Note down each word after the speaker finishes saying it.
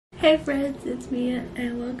Hey friends, it's Mia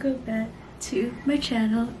and welcome back to my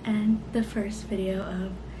channel and the first video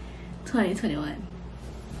of 2021.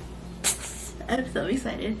 I'm so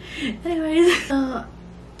excited. Anyways, so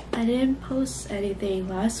I didn't post anything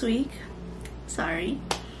last week. Sorry.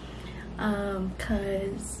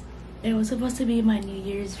 Cause it was supposed to be my New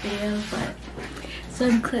Year's video, but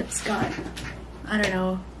some clips got, I don't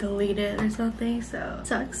know, deleted or something, so it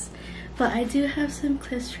sucks. But I do have some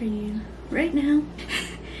clips for you right now.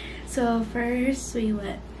 So first we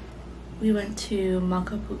went to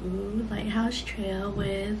Makapu'u Lighthouse Trail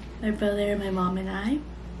with my brother, my mom, and I.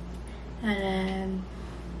 And then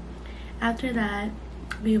after that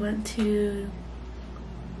we went to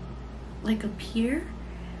like a pier,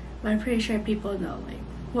 but I'm pretty sure people know like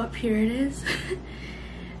what pier it is.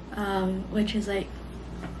 Which is like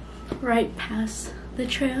right past the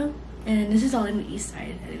trail, and this is all in the east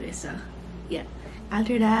side anyway, so yeah.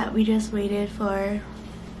 After that we just waited for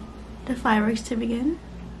the fireworks to begin,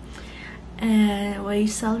 and we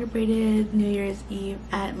celebrated New Year's Eve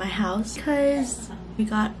at my house because we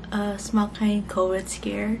got a small kind COVID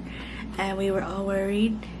scare and we were all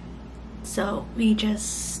worried, so we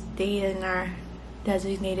just stayed in our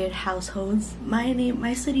designated households.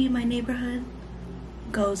 My city, my neighborhood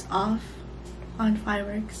goes off on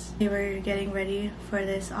fireworks. They were getting ready for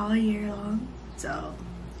this all year long, so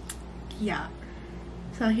yeah.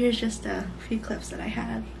 So here's just a few clips that I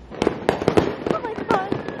have. Oh my god!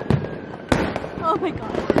 Oh my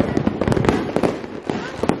god!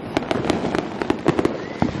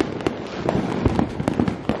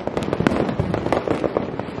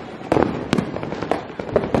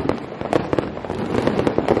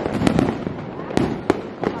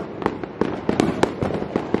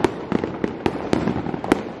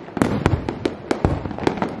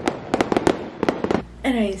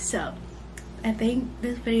 Anyway, so I think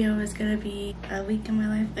this video is gonna be a week in my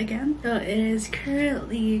life again. So it is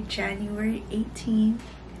currently January 18th,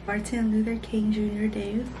 Martin Luther King Jr.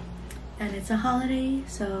 Day, and it's a holiday,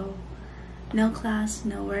 so no class,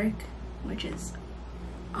 no work, which is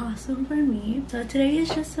awesome for me. So today is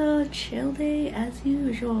just a chill day as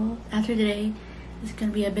usual. After today, it's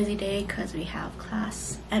gonna be a busy day because we have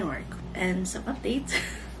class and work and some updates.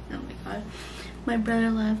 Oh my god. My brother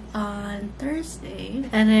left on Thursday,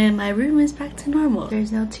 and then my room is back to normal.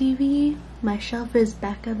 There's no TV. My shelf is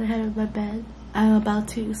back at the head of my bed. I'm about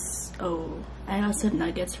to, I got some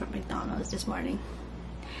nuggets from McDonald's this morning.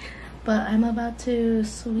 But I'm about to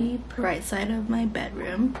sweep the right side of my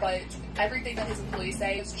bedroom. But everything that his employees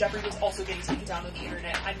say is Jeffrey was also getting taken down on the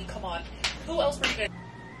internet. I mean, come on. Who else were you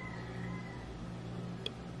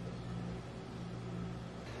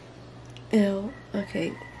gonna... Ew,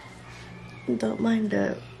 okay. Don't mind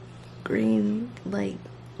the green light,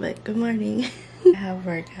 but good morning. I have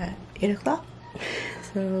work at 8 o'clock,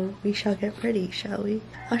 so we shall get ready, shall we?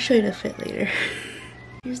 I'll show you the fit later.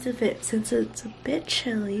 Here's the fit. Since it's a bit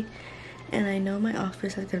chilly and I know my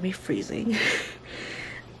office is gonna be freezing,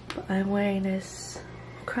 but I'm wearing this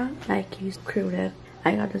crop Nike crew neck.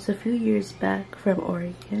 I got this a few years back from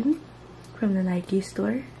Oregon, from the Nike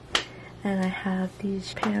store. And I have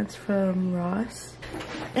these pants from Ross.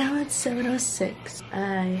 Now it's 7:06.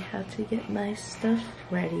 I have to get my stuff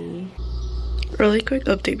ready. Really quick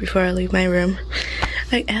update before I leave my room.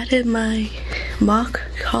 I added my mock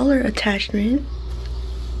collar attachment.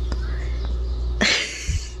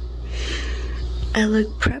 I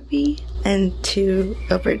look preppy and too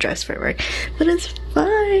overdressed for work, but it's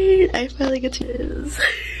fine. I finally get to this.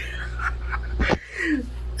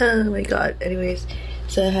 Oh my god. Anyways.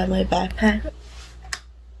 So I have my backpack.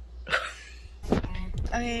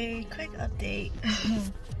 Okay, quick update.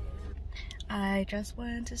 I just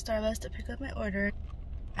went to Starbucks to pick up my order.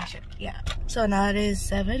 Yeah. So now it is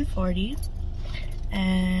 7:40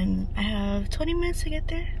 and I have 20 minutes to get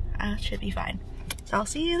there. I should be fine. So I'll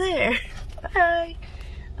see you there. Bye.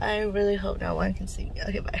 I really hope no one can see me.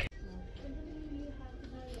 Okay, bye.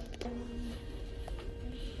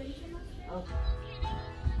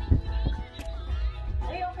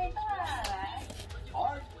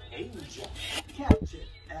 Catch it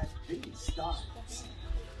at these stars.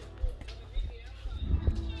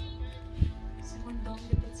 Segundong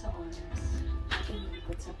lipit sa oras,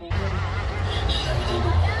 ikot sa pera.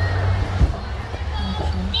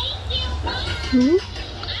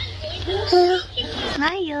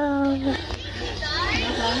 Hiyo.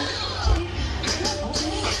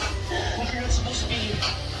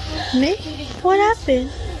 Me? What happened?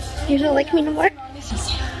 You don't like me no more?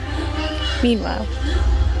 Meanwhile,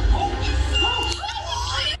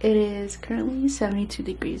 it is currently 72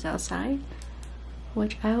 degrees outside,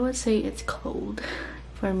 which I would say it's cold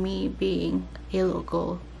for me being a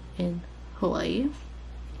local in Hawaii.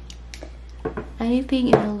 Anything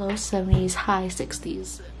in the low 70s, high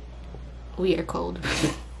 60s. We are cold.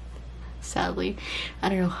 Sadly, I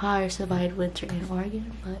don't know how I survived winter in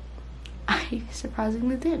Oregon, but I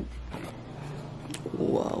surprisingly did.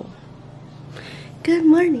 Whoa. Good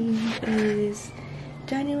morning. It is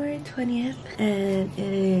January 20th and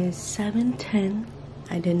it is 7:10.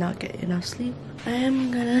 I did not get enough sleep. I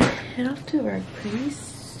am gonna head off to work pretty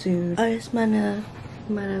soon. I just wanna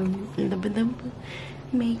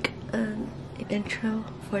make an intro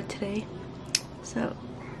for today. So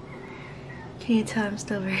can you tell I'm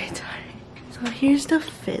still very tired? So here's the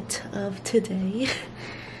fit of today.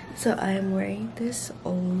 So I am wearing this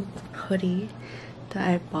old hoodie that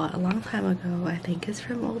I bought a long time ago. I think it's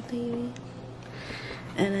from Old Navy.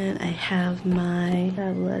 And then I have my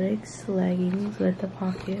athletics leggings with the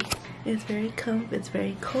pockets. It's very comfy. It's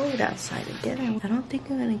very cold outside again. I don't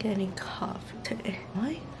think I'm gonna get any coffee today.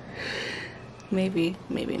 Why? Maybe,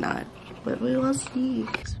 maybe not. But we will see.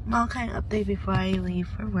 Small kind of update before I leave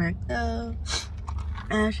for work. So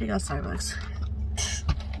I actually got Starbucks.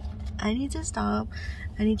 I need to stop.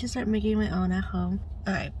 I need to start making my own at home.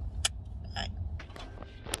 Alright. Bye.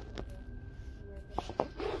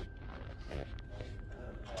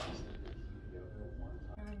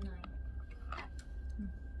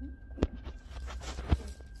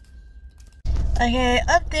 Okay,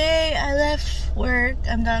 update. I left work.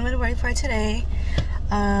 I'm done with work for today.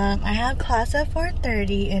 I have class at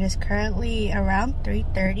 4:30. It is currently around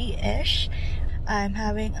 3:30-ish. I'm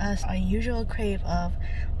having a usual crave of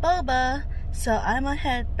boba, so I'm gonna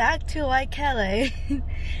head back to Waikele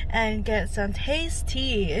and get some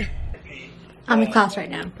tasty. I'm in class right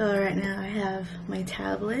now. So right now I have my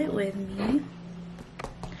tablet with me.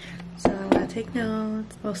 So I'm gonna take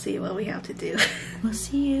notes. We'll see what we have to do. We'll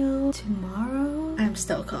see you tomorrow. I'm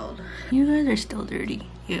still cold. You guys are still dirty.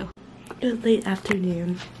 You. It's late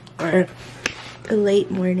afternoon or a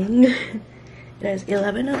late morning. It is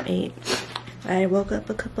 11:08. I woke up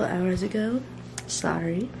a couple hours ago.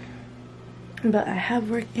 Sorry. But I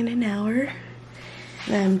have work in an hour.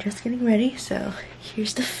 And I'm just getting ready. So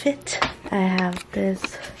here's the fit. I have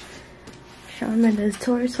this Shawn Mendes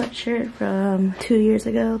tour sweatshirt from 2 years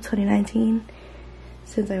ago, 2019.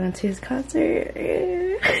 Since I went to his concert.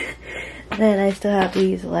 Then I still have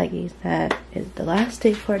these leggings that is the last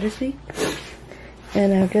day for this week.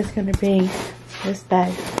 And I'm just gonna bring this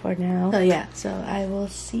bag for now. So yeah, so I will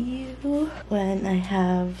see you when I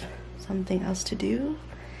have something else to do.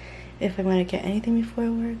 If I'm gonna get anything before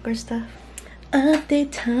work or stuff.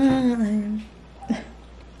 Update time.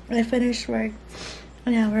 I finished work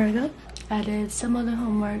an hour ago. I did some of the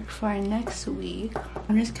homework for next week.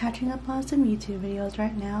 I'm just catching up on some YouTube videos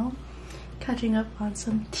right now. Catching up on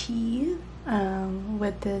some tea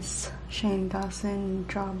with this Shane Dawson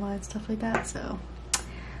drama and stuff like that. So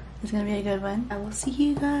it's gonna be a good one. I will see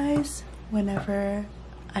you guys whenever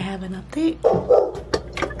I have an update.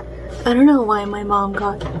 I don't know why my mom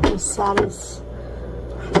got the saddest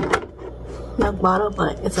milk bottle,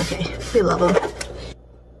 but it's okay. We love them.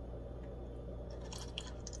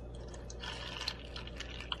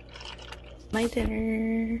 My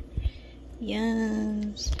dinner.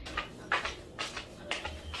 Yes.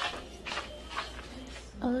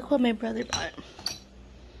 Oh, look what my brother bought.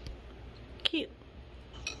 Cute.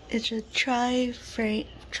 It's a trifecta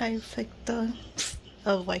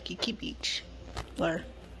of Waikiki Beach. Or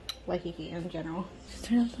Waikiki in general.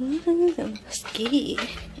 Ski.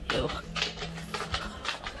 Ew.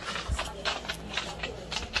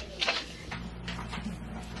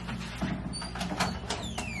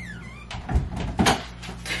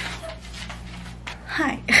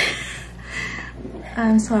 Hi.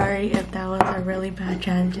 I'm sorry if that was a really bad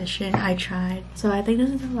transition. I tried. So I think this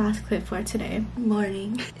is the last clip for today.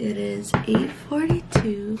 Morning. It is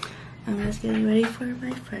 8:42. I'm just getting ready for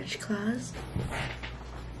my French class.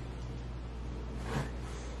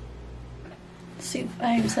 See,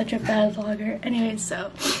 I am such a bad vlogger. Anyway,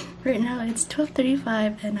 so right now it's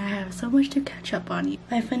 12:35 and I have so much to catch up on.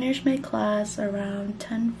 I finished my class around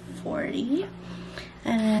 10:40.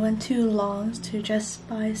 And I went to Long's to just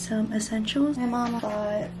buy some essentials. My mom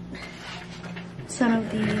bought some of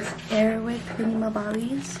these Airwick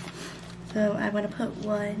thingamabobbies. So I'm gonna put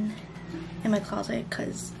one in my closet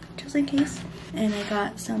because just in case. And I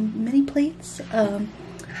got some mini plates.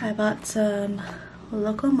 I bought some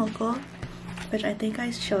Loco Moco, which I think I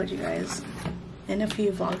showed you guys in a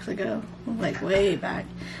few vlogs ago, like way back.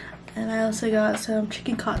 And I also got some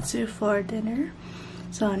chicken katsu for dinner.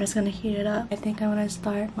 So I'm just gonna heat it up. I think I'm gonna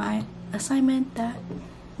start my assignment that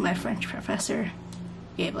my French professor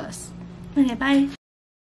gave us. Okay, bye.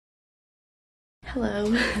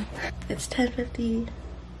 Hello. It's 10:50 in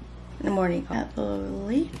the morning. I have a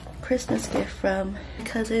late Christmas gift from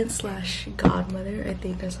cousin slash godmother. I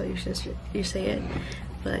think that's how you say it.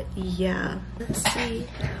 But yeah, let's see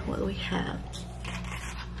what we have.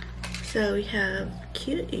 So we have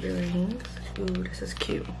cute earrings. Ooh, this is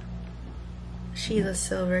cute. She's a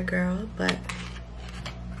silver girl, but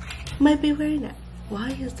might be wearing that. Why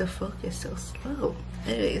is the focus so slow?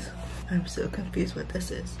 Anyways, I'm so confused what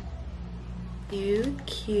this is. Cute,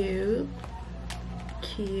 cute,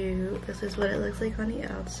 cute. This is what it looks like on the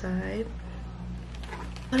outside.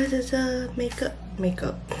 What is this? Makeup.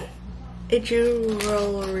 A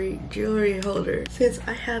jewelry holder. Since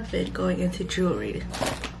I have been going into jewelry,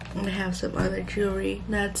 and I have some other jewelry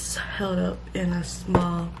that's held up in a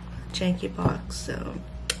small janky box, so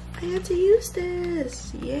I had to use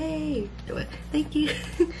this. Yay! Thank you.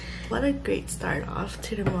 What a great start off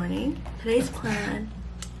to the morning. Today's plan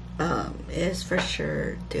is for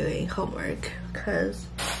sure doing homework because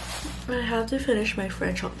I have to finish my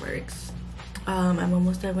French homeworks. I'm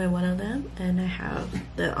almost done with one of them, and I have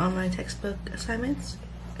the online textbook assignments.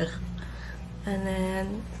 Ugh. And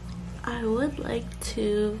then I would like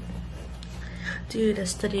to do the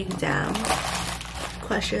study exam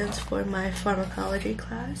questions for my pharmacology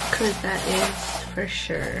class because that is for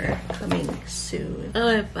sure coming soon. Oh,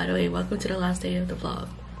 and by the way, welcome to the last day of the vlog.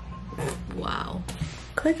 Wow.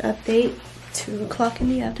 Quick update, 2 o'clock in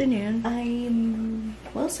the afternoon. I'm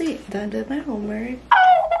mostly done with my homework.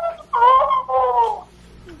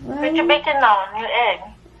 With your bacon now, your egg.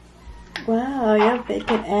 Wow, you have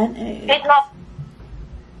bacon and egg. Eat not.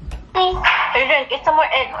 Adrian, get some more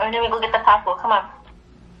egg or then we go get the taco. Come on.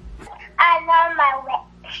 I love my wet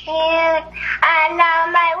shoes. I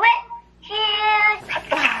love my wet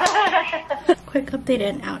shoes. Quick update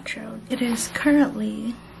and outro. It is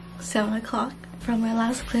currently 7 o'clock. From my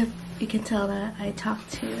last clip, you can tell that I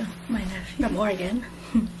talked to my nephew from Oregon.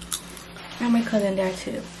 And my cousin there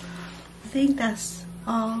too. I think that's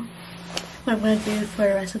all what I'm gonna do for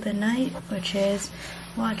the rest of the night, which is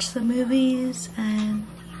watch some movies and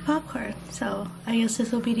eat popcorn. So I guess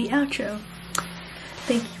this will be the outro.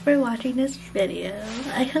 Thank you for watching this video.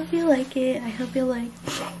 I hope you like it. I hope you like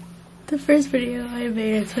the first video I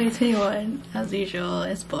made in 2021. As usual,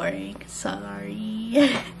 it's boring. Sorry.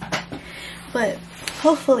 But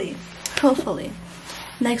hopefully,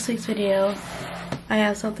 next week's video, I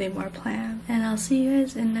have something more planned. And I'll see you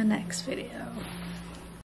guys in the next video.